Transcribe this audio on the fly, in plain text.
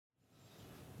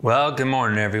Well, good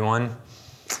morning, everyone.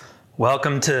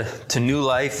 Welcome to New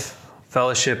Life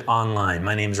Fellowship Online.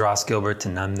 My name is Ross Gilbert,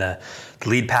 and I'm the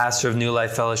lead pastor of New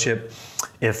Life Fellowship.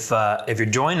 If you're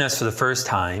joining us for the first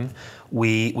time,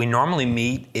 we normally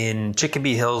meet in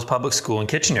Chicopee Hills Public School in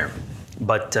Kitchener,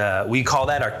 but we call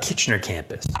that our Kitchener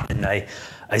campus. And I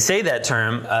say that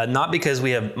term not because we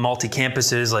have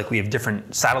multi-campuses, like we have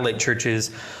different satellite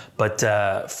churches, but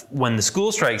when the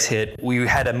school strikes hit, we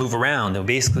had to move around, and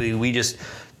basically we just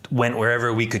went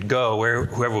wherever we could go,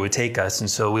 whoever would take us. And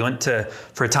so we went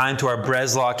for a time to our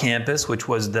Breslau campus, which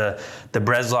was the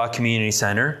Breslau Community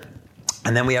Center.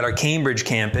 And then we had our Cambridge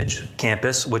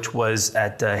campus, which was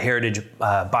at Heritage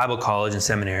Bible College and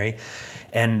Seminary.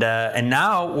 And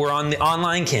now we're on the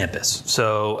online campus.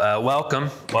 So welcome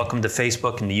to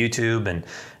Facebook and to YouTube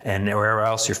and wherever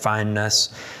else you're finding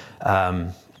us.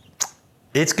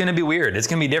 It's going to be weird. It's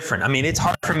going to be different. I mean, it's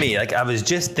hard for me. Like I was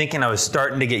just thinking I was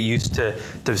starting to get used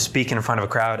to speaking in front of a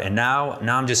crowd. And now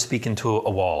I'm just speaking to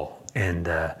a wall. And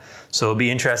so it'll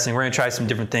be interesting. We're going to try some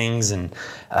different things and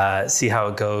see how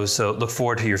it goes. So look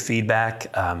forward to your feedback.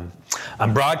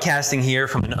 I'm broadcasting here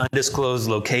from an undisclosed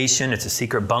location. It's a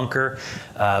secret bunker.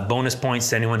 Bonus points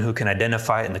to anyone who can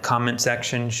identify it in the comment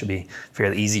section. Should be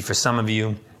fairly easy for some of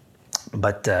you.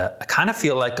 But I kind of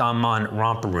feel like I'm on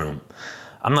Romper Room.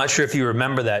 I'm not sure if you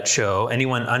remember that show.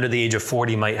 Anyone under the age of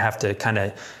 40 might have to kind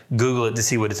of Google it to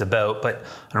see what it's about. But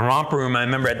on Romper Room, I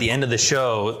remember at the end of the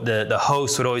show, the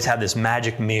host would always have this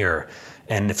magic mirror.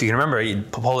 And if you can remember,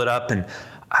 you'd pull it up and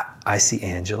I see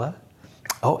Angela.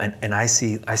 Oh, and I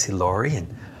see Lori.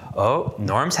 And oh,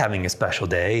 Norm's having a special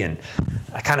day. And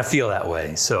I kind of feel that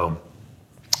way. So,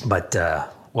 but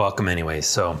welcome anyway.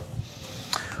 So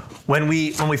when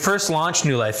we first launched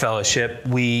New Life Fellowship,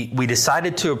 we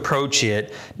decided to approach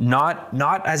it not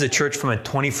as a church from a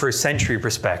 21st century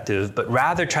perspective, but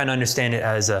rather trying to understand it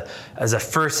as a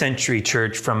first century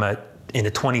church in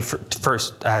a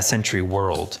 21st century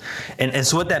world. And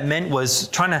so what that meant was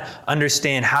trying to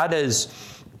understand how did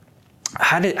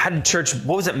church,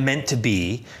 what was it meant to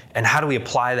be, and how do we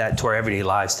apply that to our everyday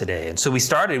lives today? And so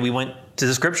we went to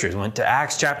the scriptures. We went to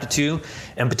Acts chapter 2,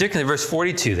 and particularly verse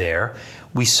 42 there.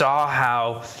 We saw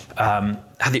how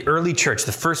the early church,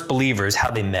 the first believers,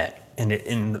 how they met. And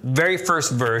in the very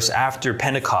first verse after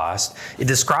Pentecost, it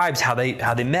describes how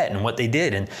they met and what they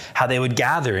did and how they would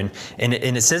gather. And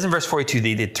it says in verse 42,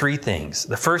 they did three things.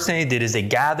 The first thing they did is they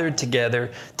gathered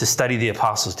together to study the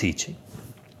apostles' teaching.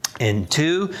 And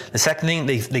two, the second thing,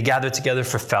 they gathered together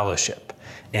for fellowship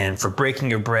and for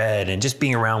breaking of bread and just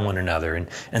being around one another. And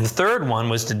the third one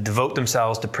was to devote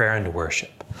themselves to prayer and to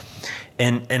worship.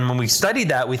 And when we studied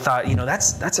that, we thought,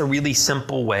 that's a really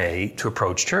simple way to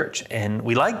approach church. And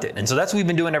we liked it. And so that's what we've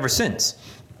been doing ever since.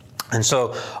 And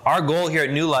so our goal here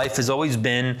at New Life has always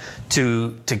been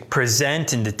to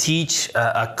present and to teach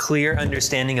a clear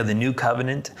understanding of the new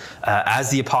covenant as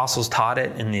the apostles taught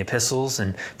it in the epistles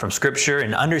and from Scripture,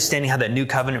 and understanding how that new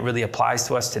covenant really applies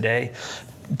to us today.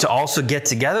 To also get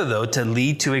together, though, to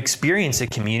lead to experience a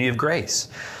community of grace.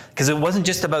 Because it wasn't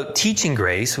just about teaching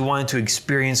grace. We wanted to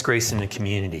experience grace in the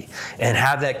community and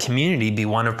have that community be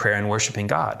one of prayer and worshiping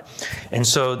God. And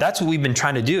so that's what we've been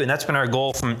trying to do. And that's been our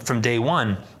goal from day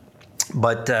one.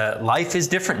 But life is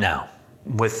different now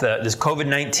with this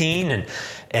COVID-19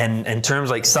 and terms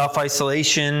like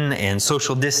self-isolation and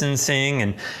social distancing.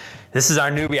 And this is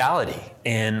our new reality.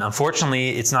 And unfortunately,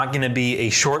 it's not going to be a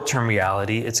short-term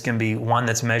reality. It's going to be one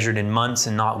that's measured in months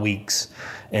and not weeks.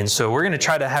 And so we're going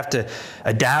to have to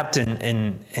adapt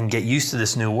and get used to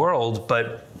this new world.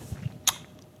 But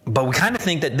we kind of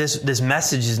think that this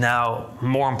message is now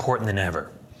more important than ever.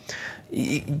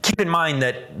 Keep in mind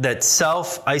that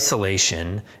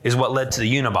self-isolation is what led to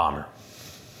the Unabomber.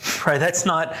 Right? It's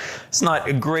not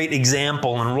a great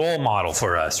example and role model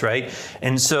for us, right?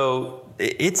 And so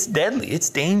it's deadly. It's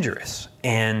dangerous.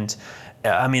 And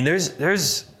I mean,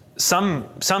 there's some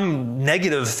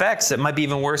negative effects that might be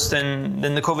even worse than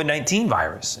the COVID-19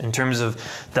 virus in terms of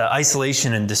the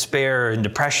isolation and despair and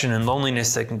depression and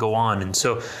loneliness that can go on. And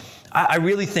so I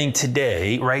really think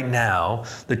today, right now,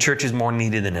 the church is more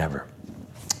needed than ever.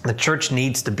 The church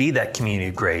needs to be that community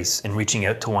of grace and reaching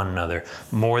out to one another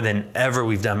more than ever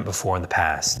we've done before in the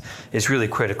past. It's really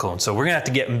critical. And so we're going to have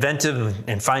to get inventive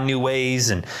and find new ways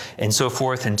and so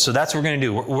forth. And so that's what we're going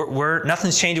to do.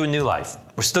 Nothing's changed with New Life.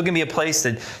 We're still going to be a place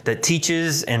that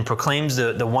teaches and proclaims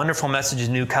the wonderful message of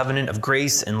New Covenant of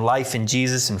grace and life in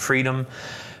Jesus and freedom,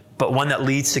 but one that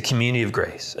leads to community of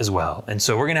grace as well. And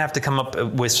so we're going to have to come up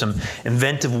with some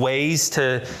inventive ways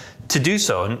to do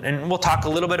so. And we'll talk a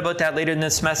little bit about that later in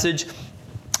this message.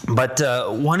 But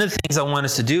one of the things I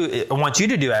want you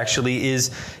to do actually is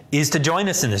to join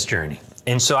us in this journey.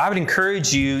 And so I would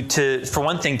encourage you to, for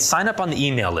one thing, sign up on the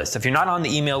email list. If you're not on the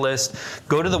email list,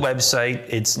 go to the website.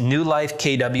 It's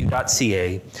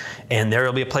newlifekw.ca, and there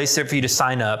will be a place there for you to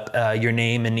sign up, your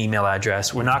name and email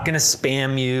address. We're not going to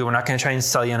spam you. We're not going to try and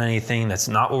sell you on anything. That's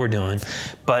not what we're doing.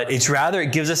 But it's rather,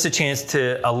 it gives us a chance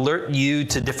to alert you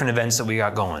to different events that we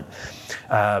got going.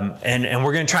 And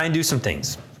we're going to try and do some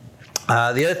things.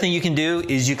 The other thing you can do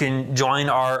is you can join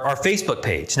our Facebook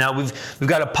page. Now, we've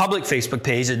got a public Facebook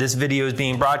page that this video is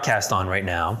being broadcast on right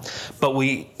now, but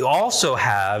we also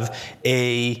have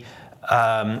a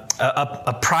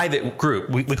private group.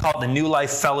 We call it the New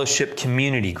Life Fellowship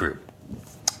Community Group.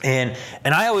 And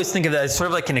I always think of that as sort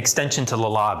of like an extension to the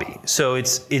lobby. So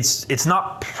it's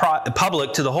not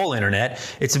public to the whole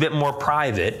internet. It's a bit more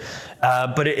private,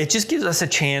 but it just gives us a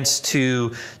chance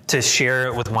to share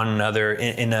it with one another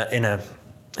in a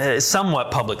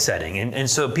somewhat public setting. And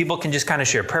so people can just kind of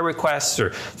share prayer requests or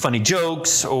funny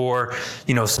jokes or,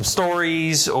 some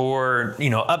stories or,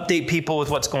 update people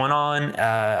with what's going on,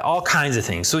 all kinds of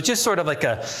things. So it's just sort of like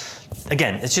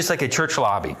it's just like a church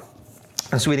lobby.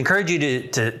 And so we'd encourage you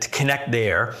to connect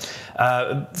there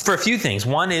for a few things.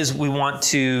 One is we want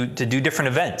to do different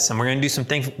events, and we're going to do some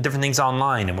different things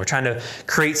online, and we're trying to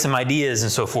create some ideas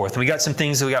and so forth. And we got some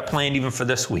things that we got planned even for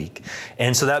this week.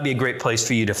 And so that'd be a great place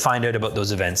for you to find out about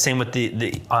those events. Same with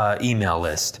the email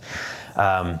list.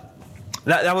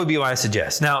 That would be what I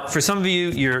suggest. Now, for some of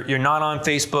you, you're not on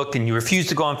Facebook and you refuse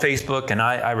to go on Facebook, and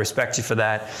I respect you for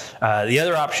that. The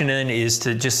other option then is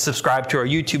to just subscribe to our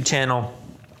YouTube channel,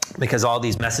 because all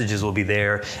these messages will be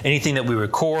there. Anything that we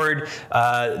record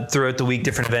throughout the week,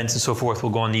 different events and so forth, will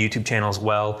go on the YouTube channel as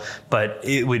well. But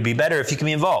it would be better if you can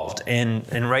be involved.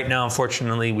 And right now,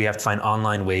 unfortunately, we have to find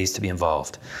online ways to be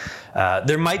involved.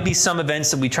 There might be some events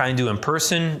that we try and do in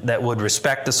person that would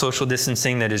respect the social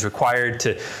distancing that is required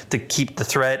to keep the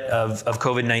threat of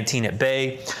COVID-19 at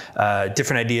bay,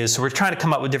 different ideas. So we're trying to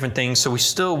come up with different things. So we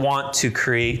still want to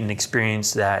create and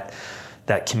experience that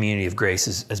community of grace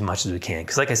as much as we can.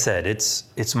 Because like I said,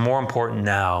 it's more important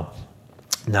now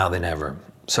than ever.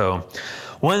 So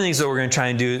one of the things that we're going to try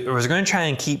and do is we're going to try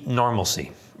and keep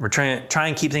normalcy. We're trying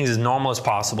and keep things as normal as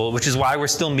possible, which is why we're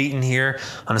still meeting here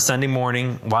on a Sunday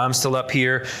morning, why I'm still up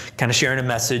here kind of sharing a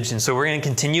message. And so we're going to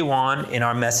continue on in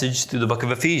our message through the book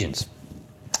of Ephesians.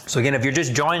 So again, if you're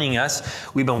just joining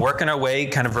us, we've been working our way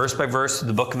kind of verse by verse through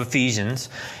the book of Ephesians.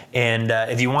 And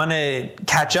if you want to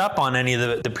catch up on any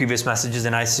of the previous messages,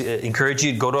 then I encourage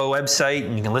you to go to our website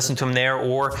and you can listen to them there,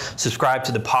 or subscribe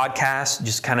to the podcast,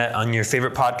 just kind of on your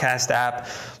favorite podcast app.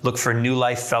 Look for New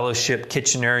Life Fellowship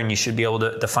Kitchener, and you should be able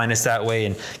to find us that way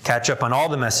and catch up on all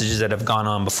the messages that have gone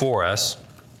on before us.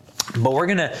 But we're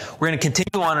gonna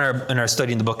continue on in our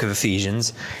study in the book of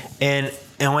Ephesians, and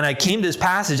when I came to this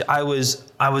passage, I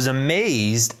was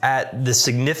amazed at the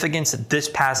significance that this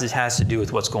passage has to do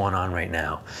with what's going on right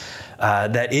now.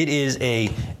 That it is a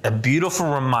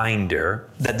beautiful reminder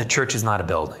that the church is not a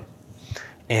building.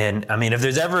 And I mean, if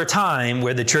there's ever a time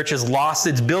where the church has lost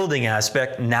its building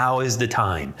aspect, now is the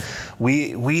time.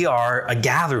 We are a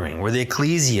gathering. We're the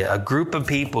ecclesia, a group of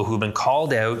people who've been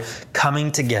called out,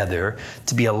 coming together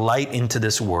to be a light into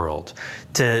this world,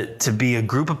 to be a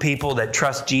group of people that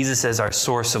trust Jesus as our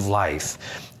source of life.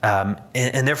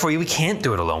 And therefore, we can't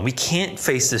do it alone. We can't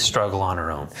face this struggle on our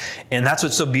own. And that's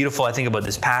what's so beautiful, I think, about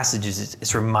this passage is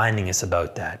it's reminding us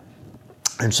about that.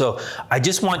 And so I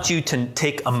just want you to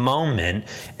take a moment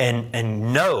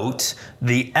and note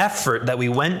the effort that we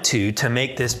went to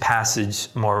make this passage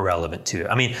more relevant to you.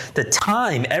 I mean, the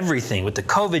time, everything with the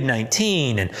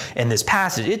COVID-19 and this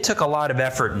passage, it took a lot of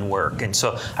effort and work. And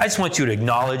so I just want you to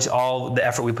acknowledge all the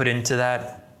effort we put into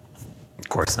that. Of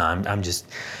course not. I'm just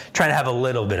trying to have a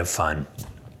little bit of fun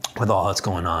with all that's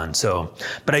going on. So,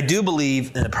 but I do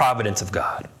believe in the providence of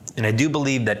God. And I do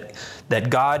believe that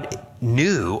God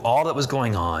knew all that was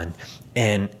going on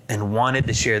and wanted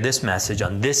to share this message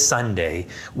on this Sunday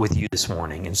with you this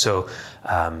morning. And so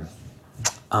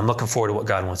I'm looking forward to what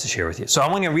God wants to share with you. So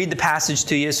I'm going to read the passage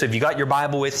to you. So if you got your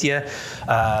Bible with you,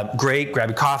 great. Grab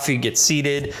your coffee, get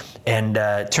seated, and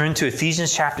turn to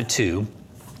Ephesians chapter 2.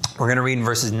 We're going to read in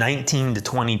verses 19 to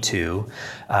 22.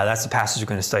 That's the passage we're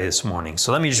going to study this morning.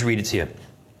 So let me just read it to you.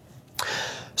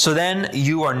 So then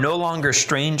you are no longer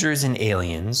strangers and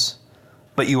aliens,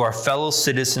 but you are fellow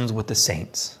citizens with the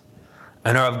saints,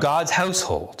 and are of God's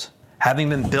household, having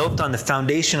been built on the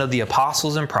foundation of the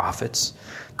apostles and prophets,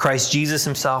 Christ Jesus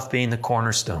himself being the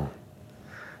cornerstone,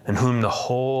 in whom the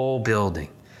whole building,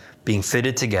 being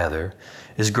fitted together,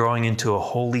 is growing into a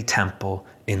holy temple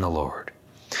in the Lord,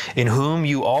 in whom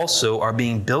you also are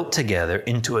being built together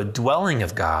into a dwelling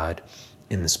of God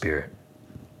in the Spirit.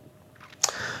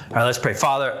 All right, let's pray.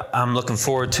 Father, I'm looking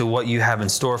forward to what you have in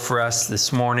store for us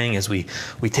this morning as we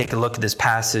take a look at this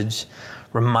passage.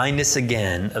 Remind us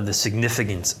again of the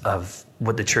significance of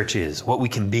what the church is, what we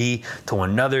can be to one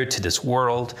another, to this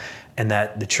world, and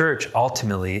that the church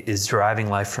ultimately is deriving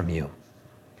life from you.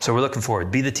 So we're looking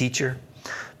forward. Be the teacher.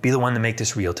 Be the one to make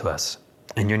this real to us.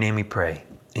 In your name we pray.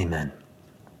 Amen.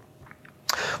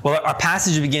 Well, our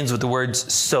passage begins with the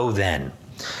words, so then,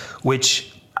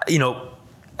 which,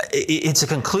 it's a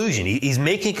conclusion. He's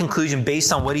making a conclusion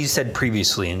based on what he said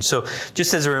previously. And so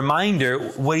just as a reminder,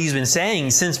 what he's been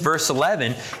saying since verse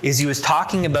 11 is he was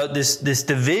talking about this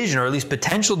division, or at least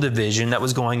potential division, that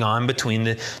was going on between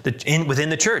within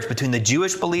the church, between the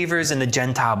Jewish believers and the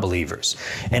Gentile believers,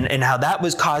 and how that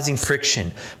was causing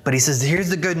friction. But he says, here's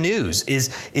the good news,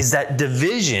 is that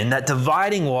division, that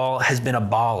dividing wall has been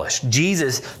abolished.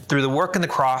 Jesus, through the work on the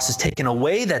cross, has taken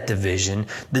away that division,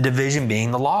 the division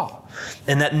being the law.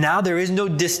 And that now there is no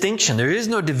distinction. There is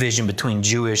no division between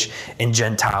Jewish and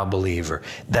Gentile believer.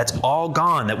 That's all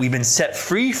gone. That we've been set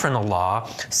free from the law,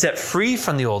 set free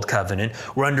from the old covenant.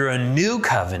 We're under a new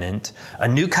covenant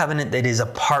that is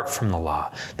apart from the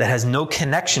law, that has no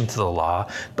connection to the law,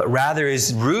 but rather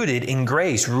is rooted in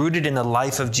grace, rooted in the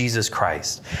life of Jesus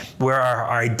Christ, where our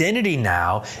identity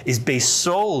now is based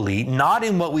solely not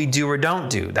in what we do or don't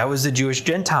do. That was the Jewish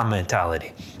Gentile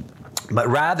mentality, but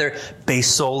rather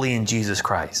based solely in Jesus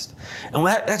Christ. And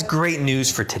that's great news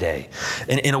for today.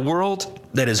 In a world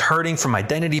that is hurting from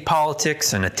identity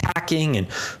politics and attacking and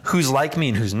who's like me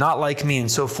and who's not like me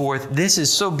and so forth, this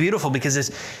is so beautiful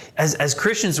because as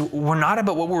Christians, we're not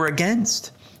about what we're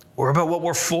against. We're about what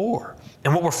we're for.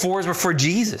 And what we're for is we're for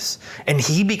Jesus. And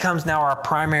he becomes now our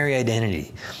primary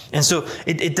identity. And so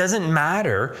it doesn't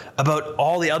matter about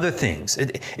all the other things.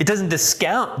 It doesn't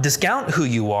discount who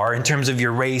you are in terms of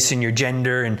your race and your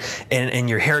gender and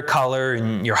your hair color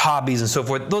and your hobbies and so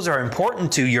forth. Those are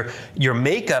important to your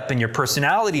makeup and your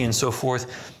personality and so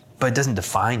forth, but it doesn't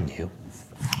define you.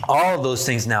 All of those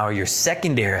things now are your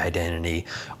secondary identity,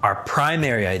 our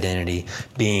primary identity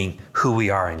being who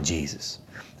we are in Jesus.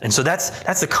 And so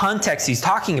that's the context he's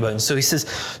talking about. And so he says,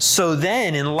 so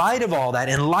then, in light of all that,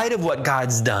 in light of what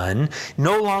God's done,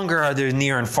 no longer are there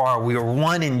near and far. We are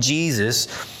one in Jesus.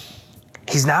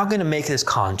 He's now going to make this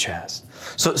contrast.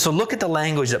 So look at the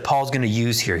language that Paul's going to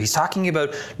use here. He's talking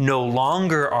about no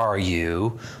longer are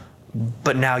you,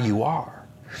 but now you are.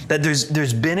 That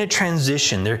there's been a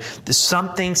transition.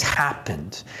 Something's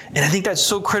happened. And I think that's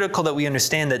so critical that we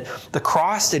understand that the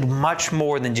cross did much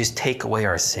more than just take away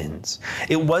our sins.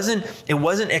 It wasn't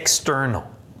external.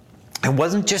 It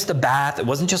wasn't just a bath. It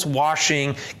wasn't just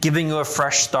washing, giving you a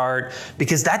fresh start,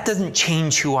 because that doesn't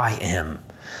change who I am.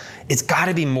 It's got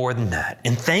to be more than that.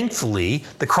 And thankfully,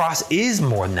 the cross is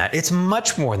more than that. It's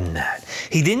much more than that.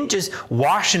 He didn't just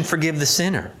wash and forgive the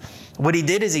sinner. What he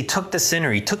did is he took the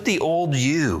sinner, he took the old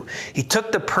you, he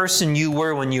took the person you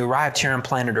were when you arrived here on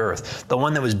planet Earth, the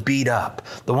one that was beat up,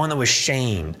 the one that was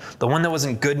shamed, the one that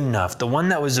wasn't good enough, the one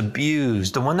that was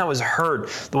abused, the one that was hurt,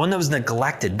 the one that was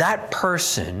neglected. That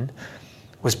person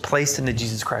was placed into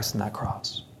Jesus Christ on that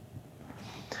cross.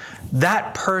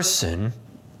 That person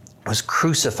was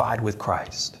crucified with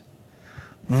Christ.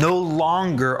 No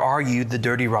longer are you the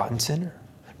dirty, rotten sinner.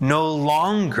 No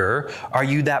longer are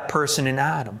you that person in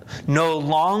Adam. No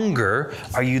longer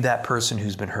are you that person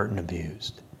who's been hurt and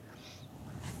abused.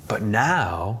 But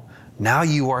now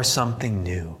you are something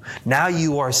new. Now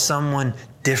you are someone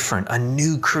different, a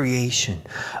new creation,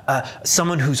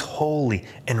 someone who's holy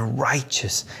and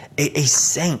righteous, a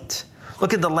saint.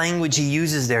 Look at the language he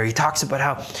uses there. He talks about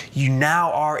how you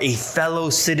now are a fellow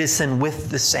citizen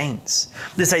with the saints.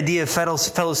 This idea of fellow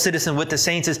citizen with the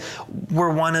saints is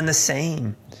we're one and the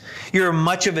same. You're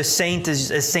much of a saint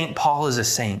as St. Paul is a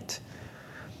saint.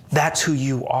 That's who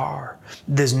you are.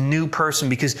 This new person,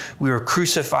 because we were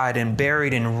crucified and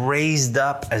buried and raised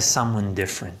up as someone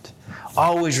different.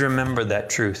 Always remember that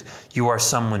truth. You are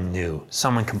someone new,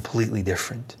 someone completely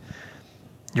different.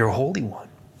 You're a holy one.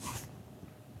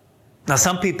 Now,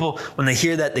 some people, when they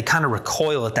hear that, they kind of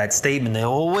recoil at that statement. They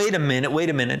go, oh, wait a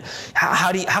minute.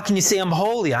 How can you say I'm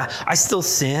holy? I still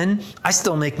sin. I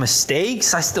still make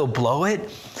mistakes. I still blow it.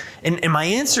 And my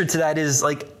answer to that is,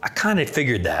 I kind of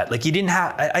figured that. You didn't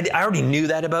have, I already knew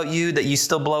that about you, that you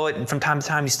still blow it, and from time to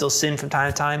time, you still sin from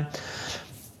time to time.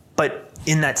 But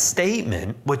in that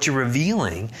statement, what you're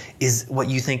revealing is what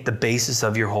you think the basis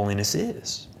of your holiness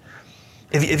is.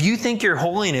 If you think your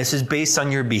holiness is based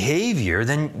on your behavior,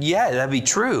 then yeah, that'd be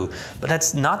true. But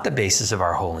that's not the basis of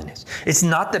our holiness. It's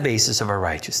not the basis of our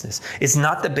righteousness. It's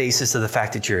not the basis of the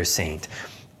fact that you're a saint.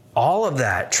 all of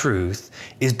that truth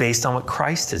is based on what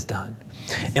Christ has done.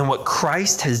 And what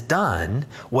Christ has done,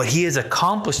 what he has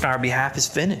accomplished on our behalf is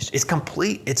finished. It's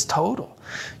complete. It's total.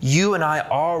 You and I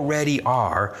already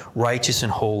are righteous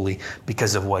and holy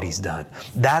because of what he's done.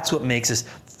 That's what makes us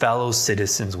fellow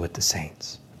citizens with the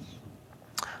saints.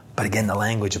 But again, the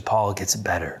language of Paul gets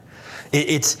better.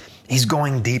 He's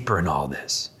going deeper in all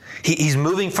this. He's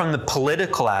moving from the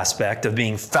political aspect of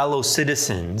being fellow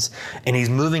citizens, and he's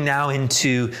moving now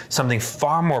into something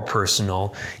far more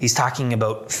personal. He's talking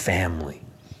about family,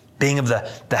 being of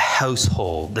the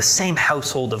household, the same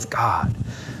household of God.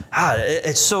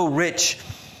 It's so rich.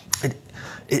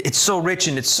 It's so rich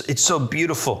and it's so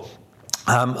beautiful.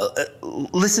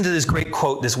 Listen to this great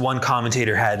quote this one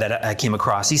commentator had that I came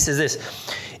across. He says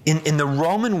this, in the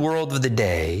Roman world of the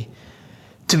day,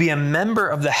 to be a member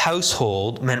of the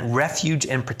household meant refuge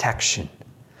and protection,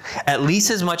 at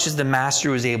least as much as the master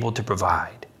was able to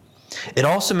provide. It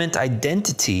also meant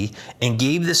identity and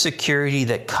gave the security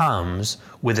that comes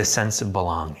with a sense of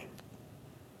belonging.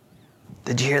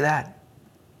 Did you hear that?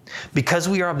 Because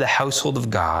we are of the household of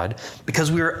God,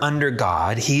 because we are under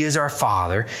God, he is our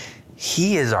Father,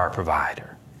 he is our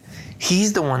provider.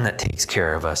 He's the one that takes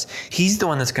care of us. He's the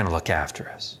one that's going to look after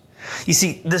us. You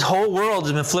see, this whole world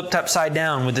has been flipped upside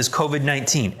down with this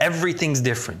COVID-19. Everything's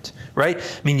different, right?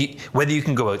 I mean, whether you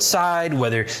can go outside,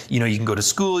 whether, you can go to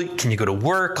school, can you go to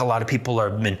work? A lot of people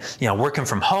have been, working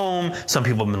from home. Some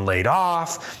people have been laid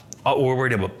off. We're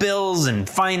worried about bills and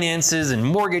finances and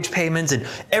mortgage payments, and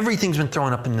everything's been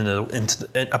thrown up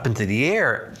into the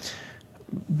air.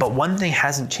 But one thing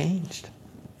hasn't changed.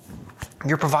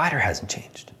 Your provider hasn't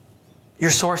changed. Your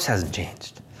source hasn't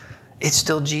changed. It's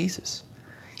still Jesus.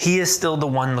 He is still the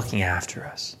one looking after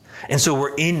us. And so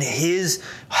we're in his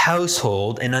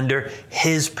household and under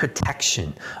his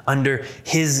protection, under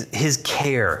his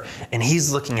care, and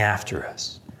he's looking after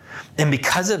us. And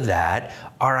because of that,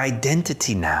 our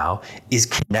identity now is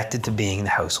connected to being the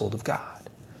household of God,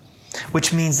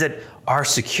 which means that our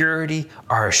security,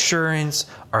 our assurance,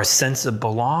 our sense of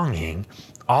belonging,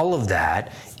 all of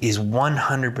that is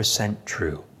 100%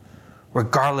 true,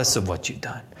 regardless of what you've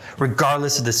done,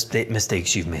 regardless of the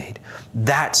mistakes you've made.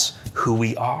 That's who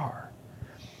we are.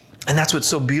 And that's what's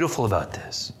so beautiful about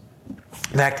this.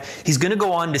 In fact, he's going to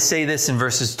go on to say this in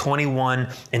verses 21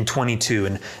 and 22.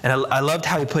 And I loved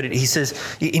how he put it. He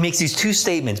says, he makes these two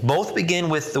statements. Both begin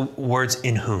with the words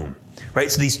 "in whom."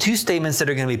 Right? So these two statements that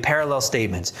are going to be parallel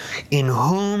statements. In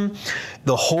whom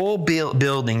the whole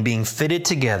building being fitted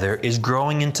together is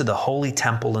growing into the holy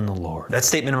temple in the Lord. That's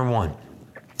statement number one.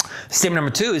 Statement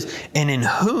number two is, and in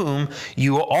whom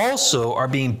you also are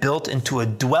being built into a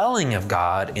dwelling of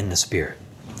God in the Spirit.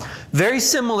 Very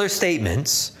similar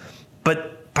statements,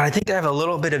 but I think they have a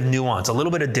little bit of nuance, a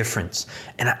little bit of difference.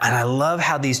 And I love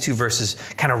how these two verses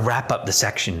kind of wrap up the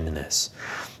section in this.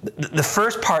 The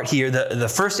first part here, the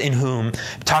first "in whom,"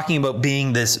 talking about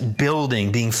being this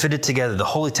building, being fitted together, the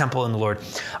holy temple in the Lord,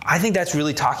 I think that's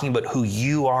really talking about who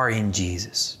you are in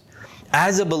Jesus.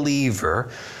 As a believer,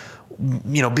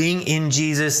 being in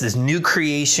Jesus, this new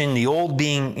creation, the old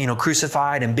being,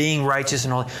 crucified and being righteous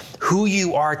and holy, who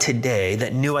you are today,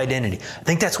 that new identity. I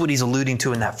think that's what he's alluding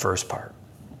to in that first part.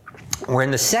 Where in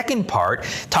the second part,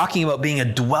 talking about being a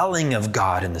dwelling of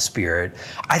God in the Spirit,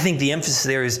 I think the emphasis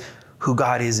there is who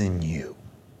God is in you.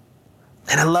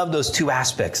 And I love those two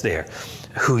aspects there.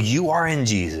 Who you are in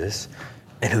Jesus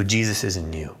and who Jesus is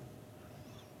in you.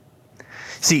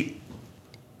 See,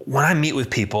 when I meet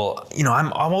with people,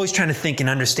 I'm always trying to think and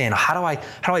understand, how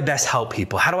do I best help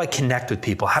people? How do I connect with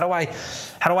people? How do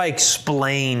I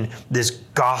explain this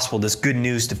gospel, this good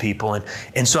news to people?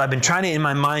 And so I've been trying to, in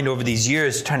my mind over these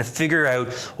years, trying to figure out,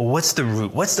 well, what's the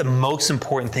root? What's the most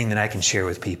important thing that I can share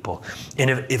with people? And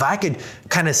if I could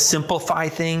kind of simplify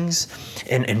things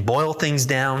and boil things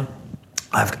down,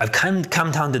 I've come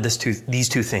down to these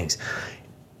two things.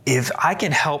 If I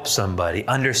can help somebody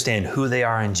understand who they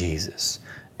are in Jesus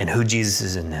and who Jesus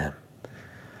is in them,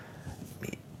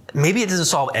 maybe it doesn't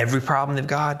solve every problem they've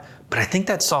got, but I think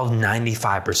that solves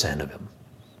 95% of them.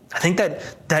 I think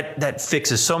that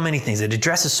fixes so many things. It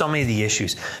addresses so many of the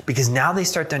issues, because now they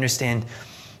start to understand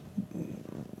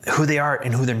who they are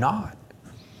and who they're not.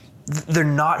 They're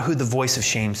not who the voice of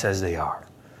shame says they are.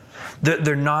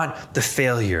 They're not the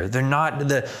failure. They're not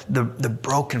the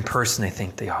broken person they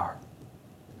think they are.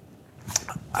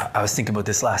 I was thinking about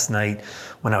this last night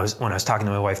when I was talking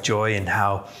to my wife Joy, and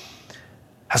how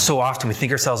so often we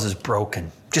think ourselves as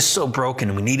broken, just so broken,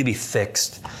 and we need to be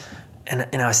fixed. And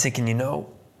I was thinking,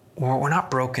 we're not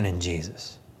broken in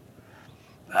Jesus.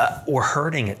 We're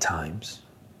hurting at times.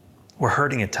 We're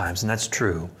hurting at times, and that's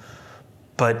true.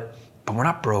 But we're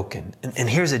not broken. And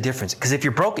here's the difference. Because if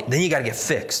you're broken, then you got to get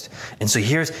fixed. And so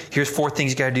here's 4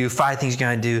 things you got to do, 5 things you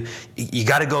got to do. You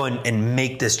got to go and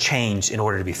make this change in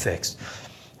order to be fixed.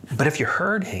 But if you're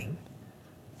hurting,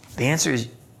 the answer is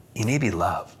you need to be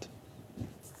loved.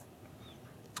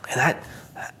 And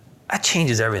that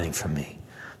changes everything for me.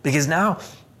 Because now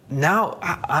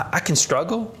I can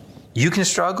struggle. You can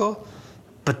struggle.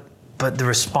 But the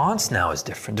response now is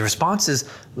different. The response is,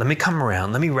 let me come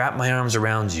around. Let me wrap my arms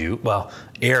around you. Well,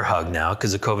 air hug now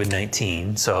because of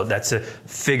COVID-19. So that's a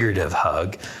figurative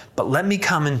hug. But let me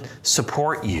come and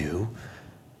support you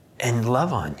and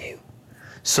love on you.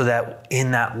 So that in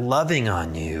that loving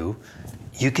on you,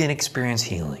 you can experience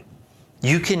healing.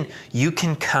 You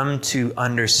can come to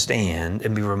understand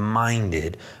and be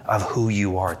reminded of who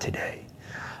you are today,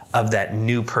 of that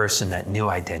new person, that new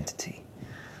identity.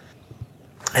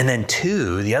 And then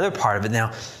 2, the other part of it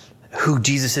now, who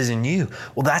Jesus is in you.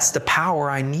 Well, that's the power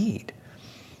I need.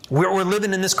 We're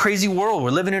living in this crazy world.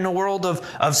 We're living in a world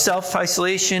of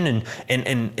self-isolation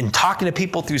and talking to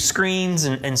people through screens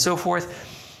and so forth.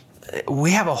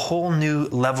 We have a whole new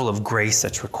level of grace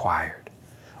that's required.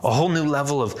 A whole new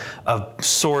level of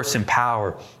source and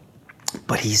power.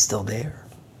 But he's still there.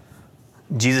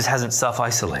 Jesus hasn't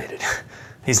self-isolated.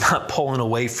 He's not pulling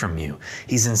away from you.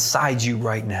 He's inside you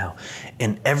right now.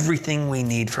 And everything we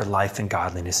need for life and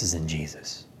godliness is in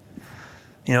Jesus.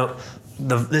 You know,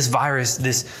 this virus,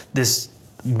 this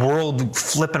world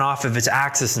flipping off of its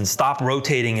axis and stop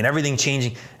rotating and everything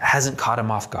changing hasn't caught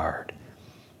him off guard.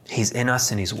 He's in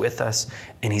us and he's with us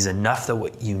and he's enough that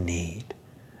what you need.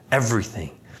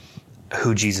 Everything.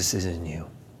 Who Jesus is in you.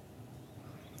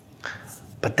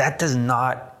 But that does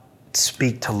not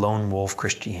speak to lone wolf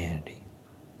Christianity.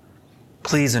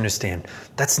 Please understand,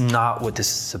 that's not what this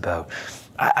is about.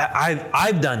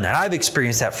 I've done that. I've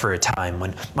experienced that for a time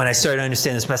when I started to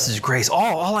understand this message of grace.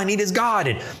 All I need is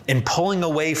God and pulling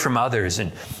away from others.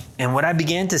 And what I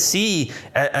began to see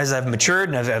as I've matured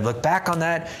and as I've looked back on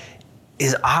that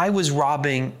is I was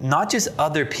robbing not just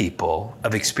other people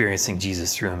of experiencing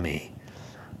Jesus through me,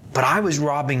 but I was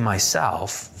robbing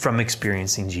myself from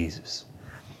experiencing Jesus.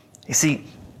 You see,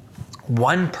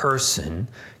 one person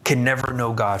can never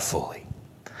know God fully.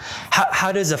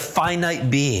 How does a finite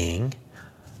being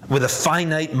with a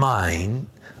finite mind,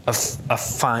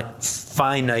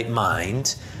 finite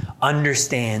mind,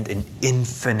 understand an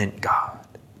infinite God?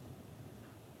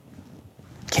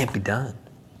 Can't be done.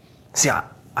 See,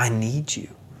 I need you.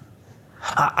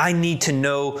 I need to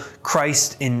know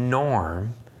Christ in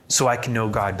Norm so I can know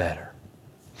God better.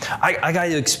 I got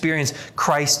to experience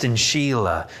Christ in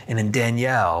Sheila and in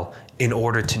Danielle in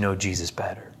order to know Jesus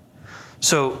better.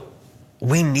 So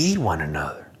we need one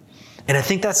another. And I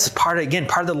think that's part of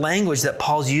the language that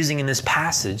Paul's using in this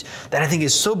passage that I think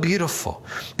is so beautiful.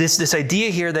 This idea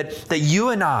here that you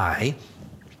and I,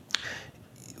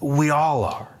 we all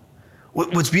are.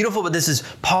 What's beautiful about this is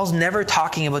Paul's never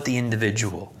talking about the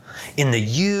individual. In the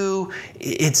you,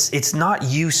 it's not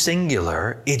you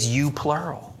singular, it's you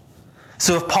plural.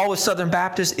 So if Paul was Southern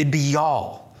Baptist, it'd be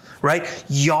y'all, right?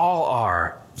 Y'all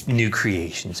are new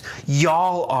creations.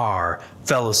 Y'all are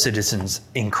fellow citizens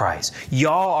in Christ.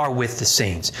 Y'all are with the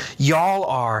saints. Y'all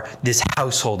are this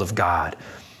household of God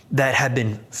that have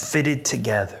been fitted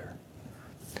together.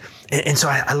 And so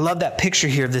I love that picture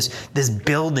here of this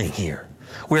building here.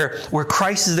 Where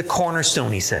Christ is the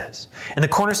cornerstone, he says. And the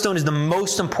cornerstone is the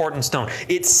most important stone.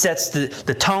 It sets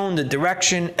the tone, the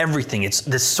direction, everything. It's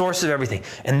the source of everything.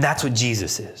 And that's what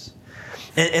Jesus is.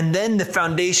 And then the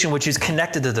foundation, which is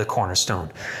connected to the cornerstone.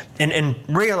 And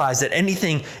realize that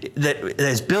anything that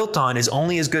is built on is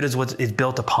only as good as what is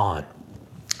built upon.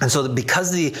 And so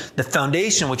because the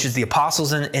foundation, which is the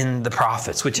apostles and the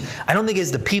prophets, which I don't think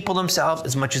is the people themselves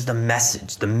as much as the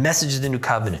message of the new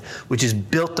covenant, which is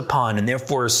built upon and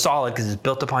therefore is solid because it's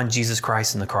built upon Jesus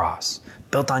Christ and the cross,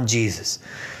 built on Jesus.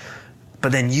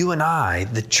 But then you and I,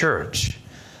 the church,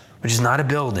 which is not a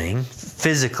building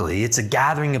physically, it's a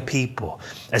gathering of people.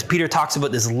 As Peter talks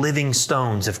about, this living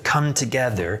stones have come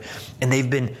together and they've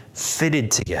been fitted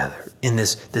together in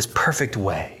this perfect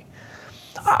way.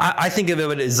 I think of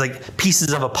it as like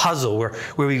pieces of a puzzle where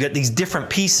we've got these different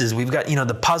pieces. We've got,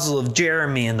 the puzzle of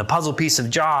Jeremy and the puzzle piece of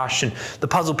Josh and the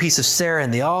puzzle piece of Sarah,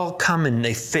 and they all come and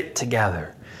they fit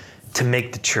together to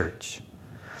make the church.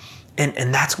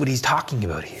 And that's what he's talking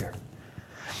about here.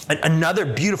 Another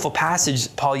beautiful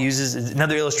passage Paul uses,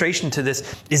 another illustration to this,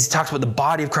 is he talks about the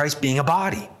body of Christ being a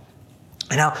body.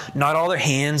 And now, not all our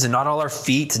hands and not all our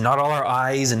feet and not all our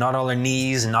eyes and not all our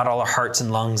knees and not all our hearts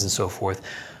and lungs and so forth.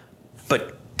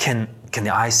 But can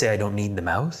the eye say I don't need the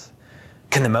mouth?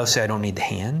 Can the mouth say I don't need the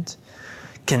hand?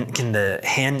 Can the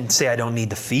hand say, I don't need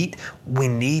the feet? We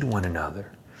need one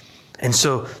another. And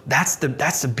so that's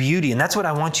the beauty. And that's what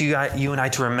I want you and I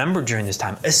to remember during this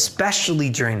time, especially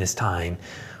during this time.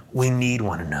 We need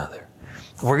one another.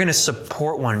 We're going to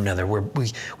support one another.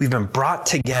 We've been brought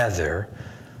together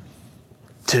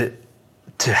to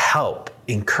help,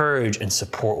 encourage, and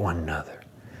support one another.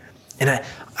 And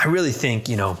I really think,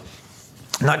 I'm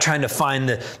not trying to find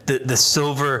the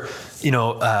silver,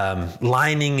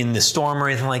 lining in the storm or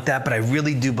anything like that, but I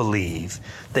really do believe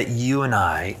that you and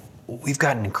I, we've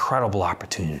got an incredible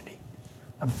opportunity,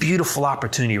 a beautiful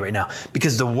opportunity right now,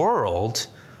 because the world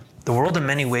in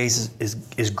many ways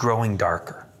is growing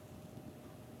darker.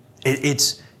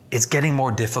 It's getting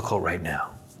more difficult right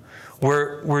now.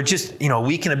 We're just, a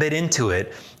week and a bit into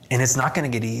it, and it's not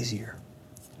going to get easier.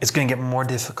 It's going to get more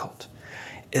difficult.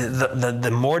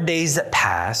 The more days that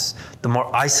pass, the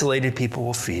more isolated people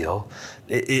will feel.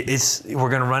 We're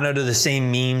going to run out of the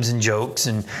same memes and jokes,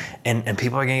 and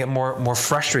people are going to get more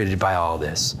frustrated by all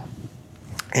this.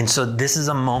 And so this is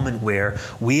a moment where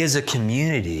we as a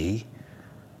community,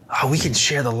 we can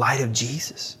share the light of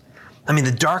Jesus. I mean,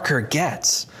 the darker it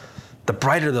gets, the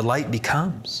brighter the light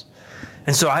becomes.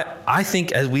 And so I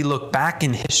think as we look back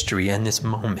in history and this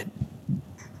moment,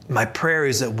 my prayer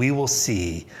is that we'll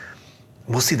see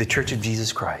the Church of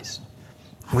Jesus Christ.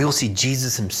 We will see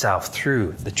Jesus himself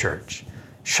through the church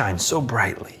shine so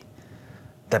brightly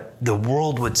that the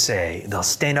world would say, they'll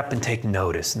stand up and take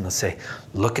notice, and they'll say,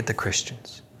 look at the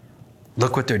Christians.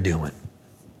 Look what they're doing.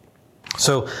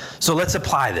 So let's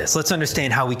apply this. Let's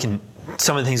understand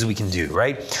some of the things that we can do,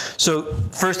 right? So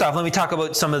first off, let me talk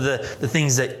about some of the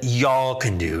things that y'all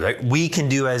can do, right? We can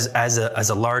do as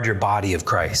a larger body of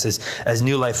Christ, as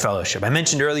New Life Fellowship. I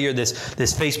mentioned earlier this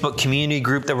Facebook community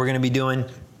group that we're going to be doing.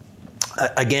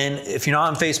 Again, if you're not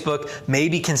on Facebook,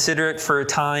 maybe consider it for a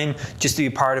time just to be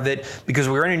part of it, because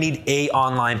we're going to need an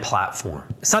online platform.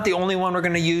 It's not the only one we're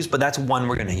going to use, but that's one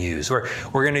we're going to use. We're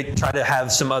going to try to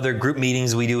have some other group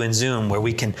meetings we do in Zoom where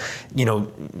we can,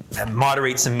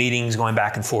 moderate some meetings going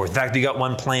back and forth. In fact, we got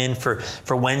one planned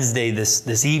for Wednesday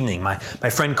this evening. My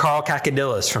friend Carl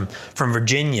Kakadilis from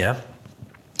Virginia,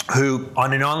 who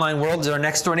on an online world is our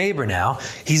next door neighbor now,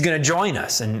 he's going to join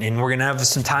us, and we're going to have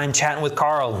some time chatting with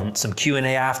Carl and some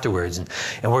Q&A afterwards, and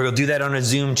we're going to do that on a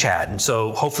Zoom chat, and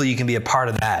so hopefully you can be a part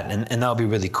of that, and that'll be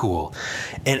really cool.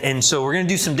 And so we're going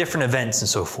to do some different events and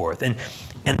so forth, and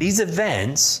these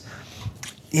events,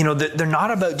 they're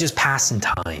not about just passing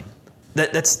time.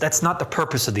 That's not the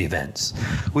purpose of the events.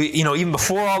 We, even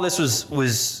before all this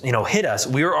was hit us,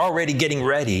 we were already getting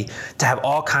ready to have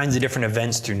all kinds of different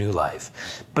events through New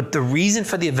Life. But the reason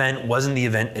for the event wasn't the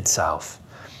event itself.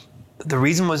 The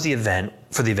reason for the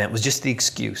event was just the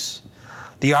excuse,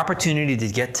 the opportunity to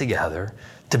get together,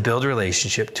 to build a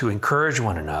relationship, to encourage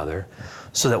one another,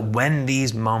 so that when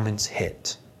these moments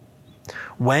hit,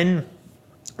 when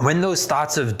those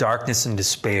thoughts of darkness and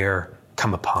despair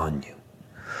come upon you,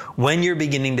 when you're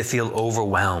beginning to feel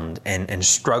overwhelmed and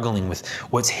struggling with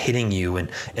what's hitting you and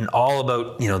all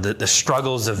about, the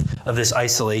struggles of this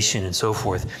isolation and so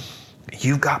forth,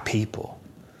 you've got people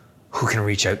who can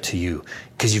reach out to you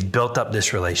because you've built up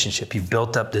this relationship. You've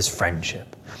built up this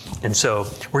friendship. And so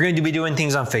we're going to be doing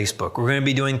things on Facebook. We're going to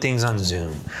be doing things on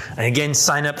Zoom. And again,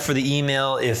 sign up for the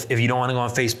email if you don't want to go on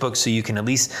Facebook, so you can at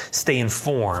least stay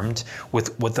informed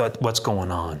with what's going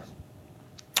on.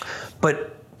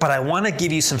 But I want to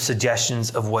give you some suggestions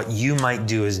of what you might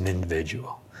do as an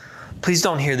individual. Please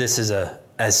don't hear this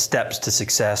as steps to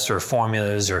success or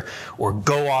formulas or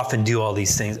go off and do all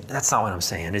these things. That's not what I'm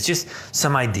saying. It's just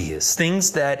some ideas,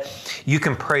 things that you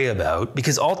can pray about,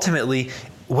 because ultimately,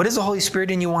 what does the Holy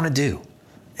Spirit in you want to do?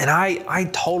 And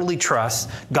I totally trust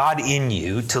God in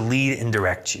you to lead and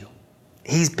direct you.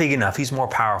 He's big enough. He's more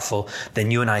powerful than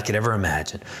you and I could ever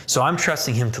imagine. So I'm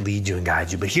trusting him to lead you and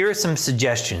guide you. But here are some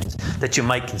suggestions that you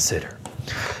might consider.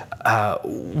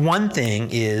 One thing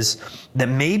is that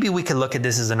maybe we could look at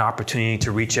this as an opportunity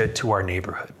to reach out to our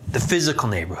neighborhood, the physical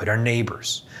neighborhood, our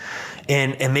neighbors.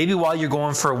 And maybe while you're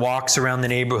going for walks around the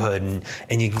neighborhood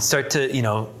and you can start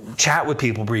to, chat with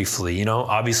people briefly,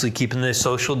 obviously keeping the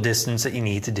social distance that you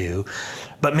need to do.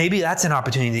 But maybe that's an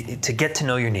opportunity to get to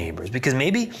know your neighbors, because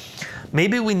maybe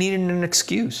we needed an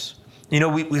excuse.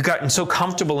 We've gotten so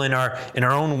comfortable in our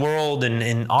own world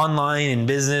and online and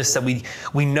business that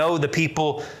we know the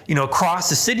people, across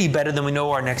the city better than we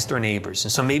know our next door neighbors.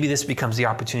 And so maybe this becomes the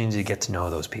opportunity to get to know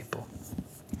those people.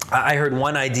 I heard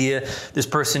one idea this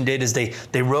person did is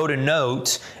they wrote a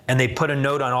note and they put a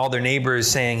note on all their neighbors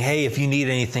saying, hey, if you need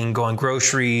anything, go on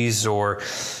groceries or,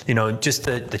 just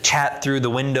the chat through the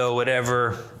window,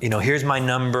 whatever, here's my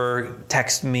number,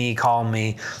 text me, call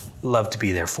me, love to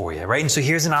be there for you, right? And so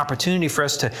here's an opportunity for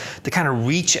us to kind of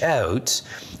reach out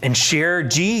and share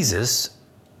Jesus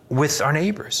with our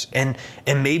neighbors and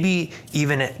maybe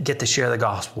even get to share the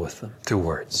gospel with them through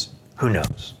words. Who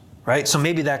knows, right? So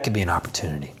maybe that could be an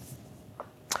opportunity.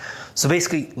 So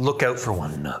basically, look out for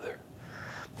one another.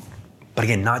 But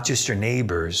again, not just your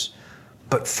neighbors,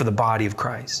 but for the body of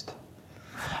Christ.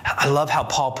 I love how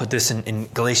Paul put this in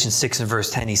Galatians 6 and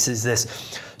verse 10. He says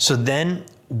this, so then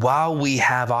while we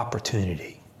have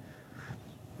opportunity,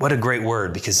 what a great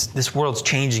word, because this world's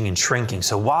changing and shrinking.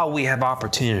 So while we have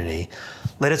opportunity,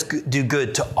 let us do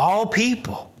good to all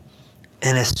people,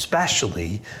 and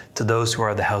especially to those who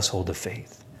are the household of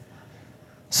faith.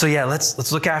 So yeah,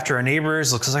 let's look after our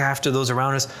neighbors, let's look after those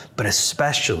around us, but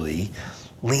especially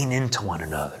lean into one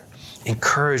another,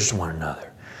 encourage one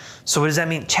another. So what does that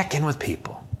mean? Check in with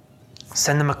people.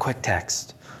 Send them a quick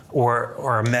text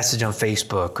or a message on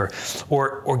Facebook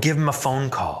or give them a phone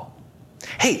call.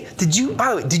 Hey,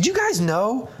 by the way, did you guys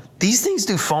know these things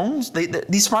do phones?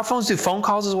 These smartphones do phone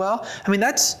calls as well? I mean,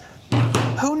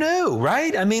 who knew,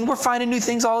 right? I mean, we're finding new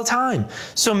things all the time.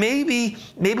 So maybe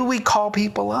we call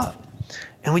people up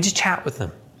and we just chat with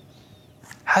them.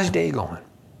 How's your day going?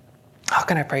 How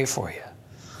can I pray for you?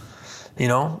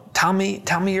 Tell me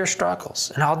your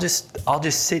struggles, and I'll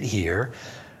just sit here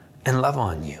and love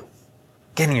on you.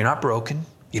 Again, you're not broken.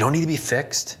 You don't need to be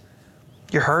fixed.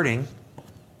 You're hurting,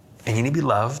 and you need to be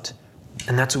loved,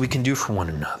 and that's what we can do for one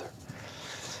another.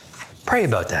 Pray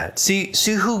about that. See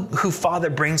who Father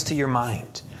brings to your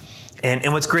mind.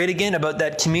 And what's great again about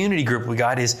that community group we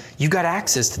got is you got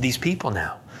access to these people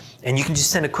now. And you can just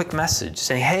send a quick message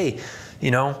saying, hey,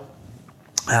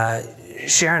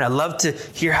 Sharon, I'd love to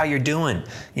hear how you're doing.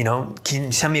 Can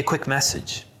you send me a quick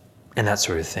message? And that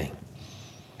sort of thing.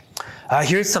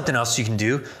 Here's something else you can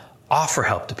do. Offer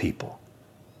help to people.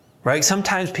 Right?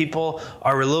 Sometimes people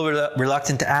are a little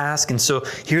reluctant to ask. And so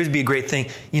here'd be a great thing.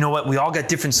 You know what? We all got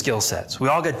different skill sets. We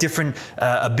all got different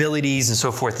abilities and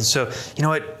so forth. And so, you know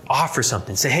what? Offer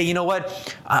something. Say, hey, you know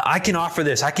what? I can offer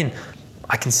this. I can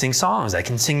sing songs. I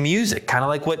can sing music, kind of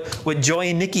like what Joy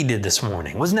and Nikki did this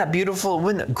morning. Wasn't that beautiful?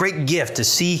 Wasn't it a great gift to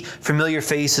see familiar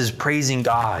faces praising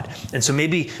God? And so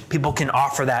maybe people can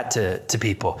offer that to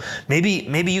people.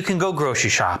 Maybe you can go grocery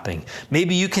shopping.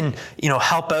 Maybe you can,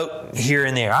 help out here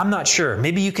and there. I'm not sure.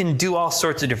 Maybe you can do all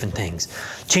sorts of different things.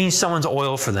 Change someone's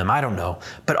oil for them. I don't know.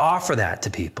 But offer that to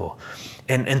people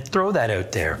and throw that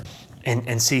out there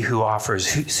and see who offers,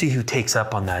 see who takes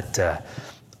up on that,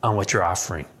 on what you're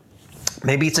offering.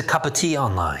 Maybe it's a cup of tea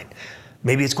online.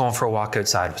 Maybe it's going for a walk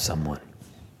outside with someone.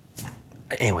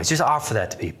 Anyways, just offer that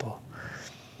to people.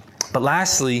 But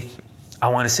lastly, I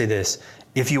want to say this.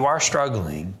 If you are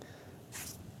struggling,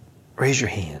 raise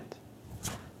your hand.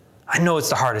 I know it's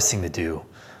the hardest thing to do.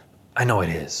 I know it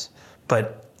is.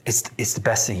 But it's the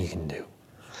best thing you can do.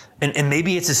 And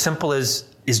maybe it's as simple as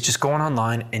just going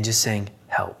online and just saying,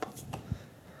 help.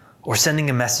 Or sending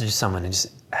a message to someone and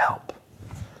just, help.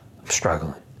 I'm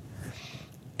struggling.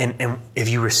 And if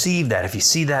you receive that, if you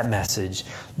see that message,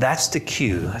 that's the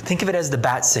cue. Think of it as the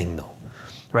bat signal,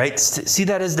 right? See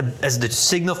that as the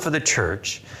signal for the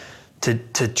church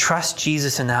to trust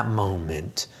Jesus in that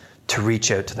moment, to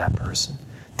reach out to that person,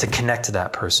 to connect to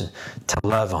that person, to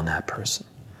love on that person.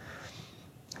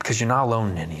 Because you're not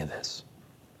alone in any of this.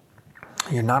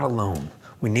 You're not alone.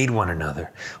 We need one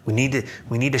another. We need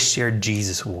to share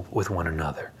Jesus with one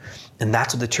another. And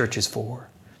that's what the church is for.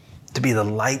 To be the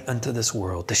light unto this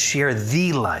world, to share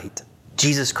the light,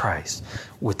 Jesus Christ,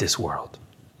 with this world.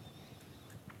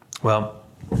 Well,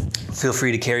 feel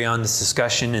free to carry on this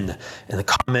discussion in the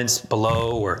comments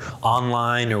below or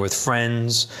online or with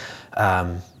friends.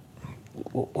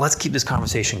 Let's keep this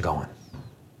conversation going.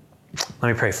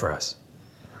 Let me pray for us.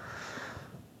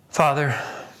 Father,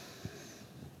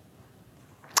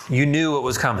 you knew what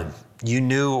was coming. You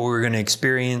knew what we were going to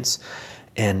experience,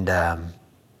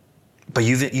 but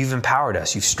you've empowered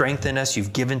us. You've strengthened us.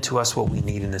 You've given to us what we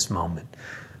need in this moment,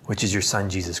 which is your Son,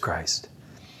 Jesus Christ.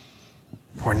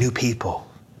 We're new people.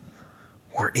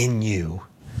 We're in you,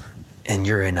 and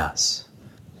you're in us.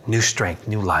 New strength,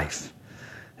 new life.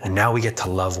 And now we get to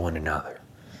love one another.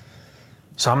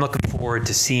 So I'm looking forward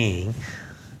to seeing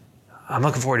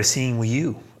with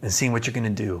you and seeing what you're going to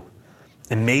do.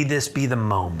 And may this be the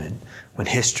moment when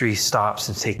history stops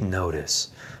and takes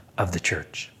notice of the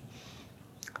church.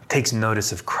 Takes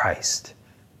notice of Christ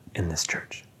in this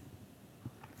church.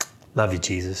 Love you,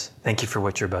 Jesus. Thank you for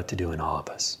what you're about to do in all of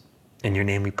us. In your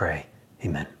name we pray.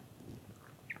 Amen.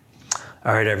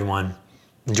 All right, everyone.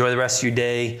 Enjoy the rest of your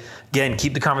day. Again,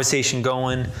 keep the conversation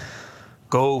going.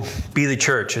 Go be the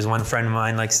church, as one friend of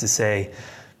mine likes to say,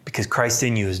 because Christ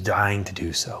in you is dying to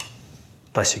do so.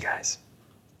 Bless you guys.